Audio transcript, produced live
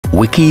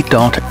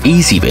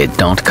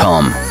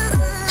wiki.ezvid.com.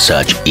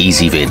 Search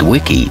Ezvid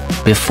Wiki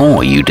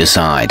before you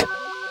decide.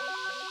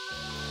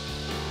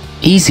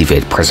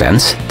 Ezvid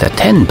presents the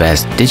 10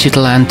 best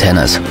digital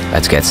antennas.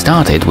 Let's get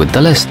started with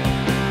the list.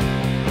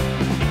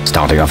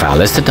 Starting off our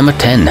list at number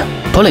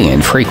 10. Pulling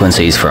in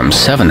frequencies from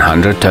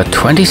 700 to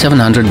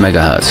 2700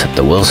 MHz,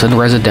 the Wilson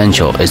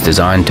Residential is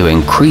designed to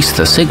increase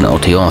the signal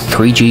to your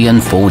 3G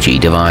and 4G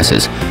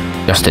devices.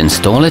 Just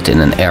install it in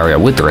an area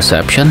with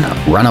reception,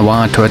 run a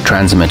wire to a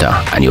transmitter,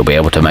 and you'll be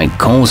able to make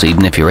calls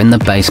even if you're in the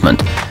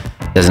basement.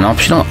 There's an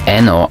optional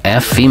N or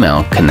F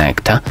female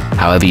connector,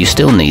 however you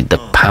still need the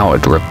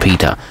powered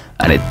repeater,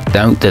 and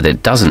note that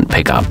it doesn't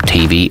pick up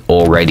TV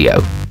or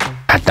radio.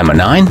 At number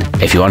 9,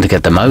 if you want to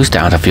get the most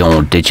out of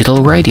your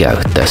digital radio,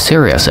 the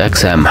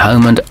SiriusXM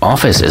Home and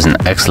Office is an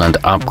excellent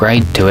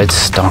upgrade to its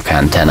stock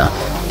antenna.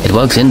 It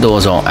works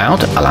indoors or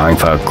out, allowing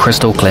for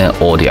crystal clear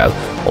audio,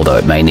 although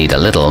it may need a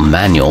little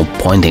manual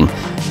pointing.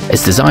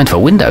 It's designed for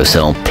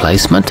windowsill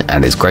placement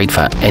and is great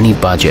for any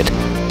budget,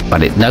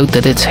 but note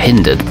that it's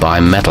hindered by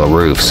metal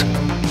roofs.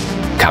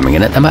 Coming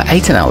in at number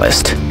 8 on our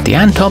list, the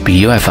Antop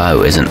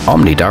UFO is an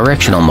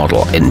omnidirectional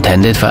model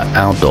intended for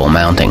outdoor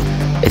mounting.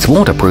 Its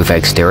waterproof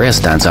exterior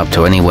stands up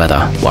to any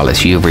weather, while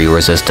its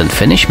UV-resistant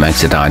finish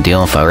makes it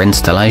ideal for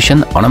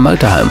installation on a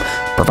motorhome,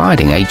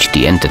 providing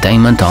HD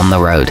entertainment on the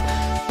road.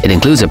 It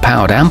includes a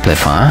powered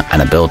amplifier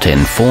and a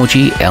built-in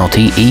 4G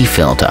LTE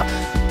filter.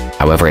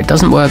 However, it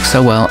doesn't work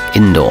so well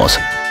indoors.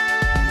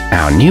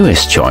 Our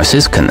newest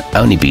choices can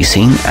only be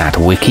seen at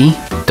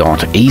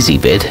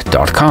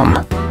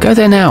wiki.ezvid.com. Go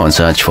there now and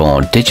search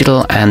for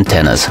digital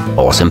antennas,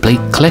 or simply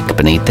click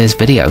beneath this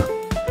video.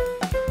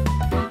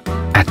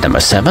 At number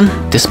 7,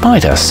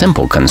 despite a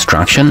simple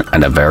construction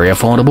and a very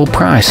affordable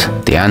price,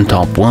 the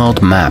Antop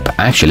World Map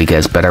actually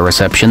gets better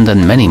reception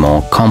than many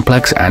more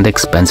complex and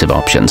expensive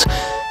options.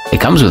 It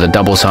comes with a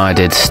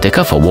double-sided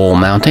sticker for wall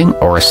mounting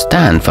or a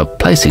stand for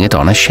placing it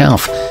on a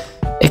shelf.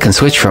 It can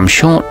switch from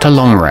short to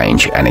long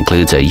range and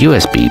includes a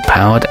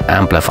USB-powered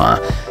amplifier,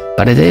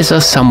 but it is a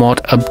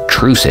somewhat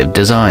obtrusive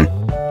design.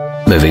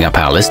 Moving up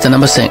our list to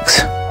number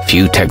 6.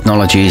 Few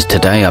technologies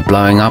today are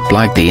blowing up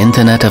like the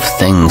Internet of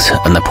Things,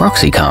 and the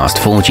proxicast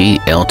 4G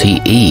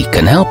LTE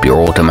can help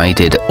your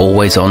automated,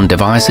 always-on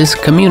devices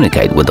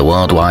communicate with the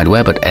World Wide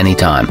Web at any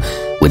time,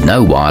 with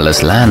no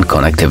wireless LAN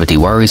connectivity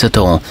worries at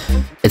all.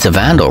 It's a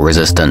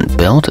vandal-resistant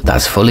build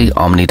that's fully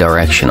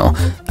omnidirectional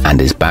and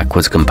is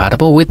backwards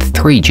compatible with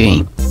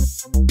 3G.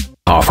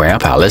 Halfway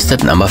up our list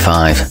at number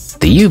 5.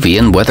 The UV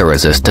and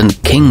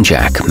weather-resistant King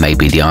Jack may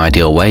be the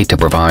ideal way to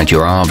provide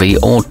your RV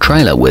or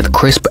trailer with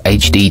crisp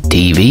HD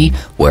TV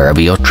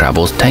wherever your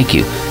travels take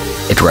you.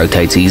 It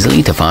rotates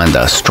easily to find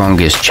the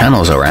strongest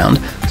channels around,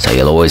 so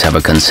you'll always have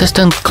a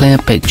consistent, clear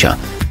picture.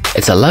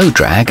 It's a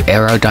low-drag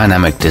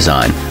aerodynamic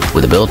design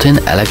with a built-in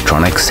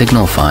electronic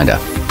signal finder.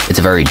 It's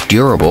a very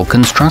durable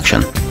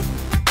construction.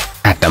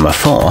 At number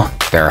 4,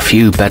 there are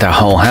few better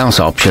whole house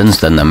options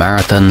than the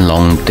Marathon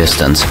Long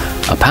Distance,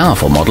 a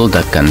powerful model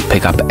that can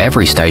pick up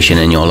every station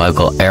in your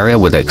local area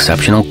with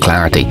exceptional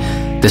clarity.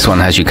 This one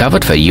has you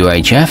covered for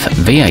UHF,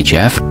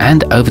 VHF,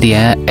 and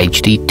over-the-air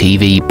HD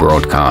TV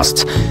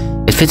broadcasts.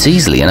 It fits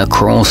easily in a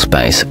crawl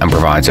space and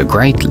provides a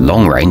great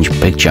long-range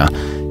picture.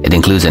 It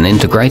includes an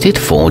integrated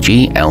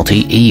 4G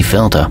LTE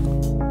filter.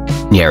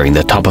 Nearing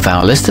the top of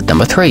our list at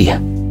number 3.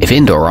 If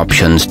indoor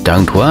options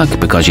don't work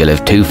because you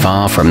live too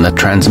far from the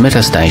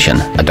transmitter station,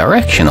 a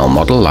directional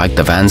model like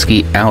the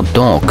Vansky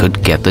Outdoor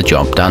could get the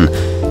job done.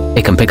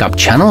 It can pick up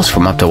channels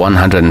from up to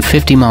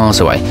 150 miles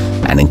away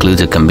and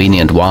includes a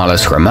convenient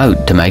wireless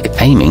remote to make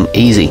aiming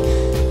easy.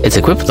 It's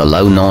equipped with a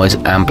low-noise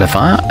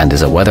amplifier and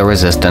is a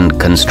weather-resistant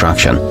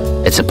construction.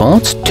 It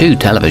supports 2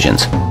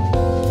 televisions.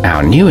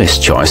 Our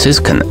newest choices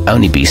can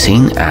only be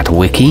seen at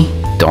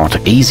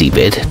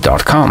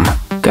wiki.ezvid.com.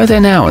 Go there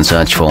now and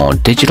search for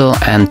digital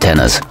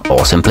antennas,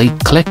 or simply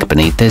click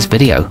beneath this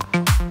video.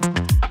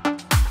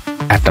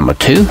 At number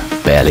 2,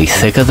 barely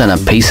thicker than a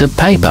piece of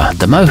paper,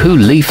 the Mohu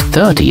Leaf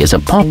 30 is a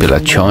popular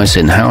choice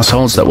in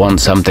households that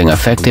want something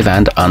effective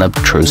and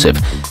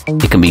unobtrusive.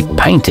 It can be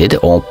painted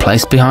or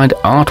placed behind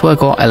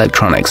artwork or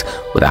electronics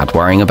without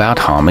worrying about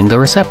harming the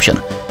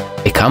reception.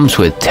 It comes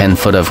with 10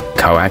 foot of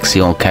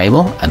coaxial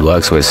cable and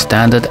works with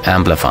standard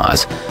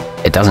amplifiers.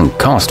 It doesn't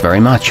cost very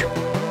much.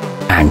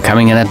 And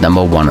coming in at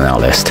number 1 on our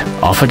list,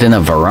 offered in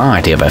a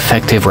variety of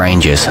effective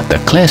ranges, the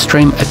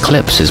clearstream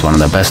Eclipse is one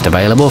of the best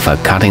available for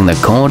cutting the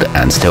cord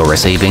and still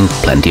receiving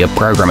plenty of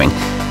programming.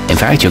 In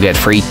fact, you'll get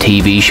free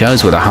TV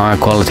shows with a higher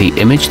quality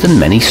image than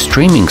many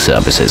streaming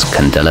services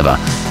can deliver.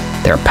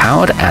 There are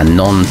powered and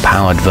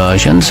non-powered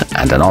versions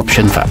and an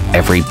option for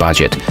every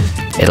budget.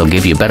 It'll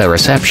give you better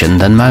reception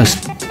than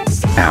most.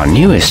 Our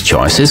newest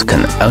choices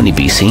can only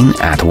be seen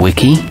at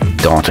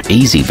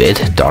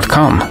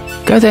wiki.ezvid.com.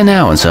 Go there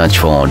now and search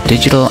for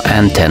digital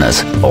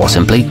antennas, or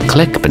simply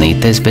click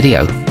beneath this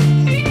video.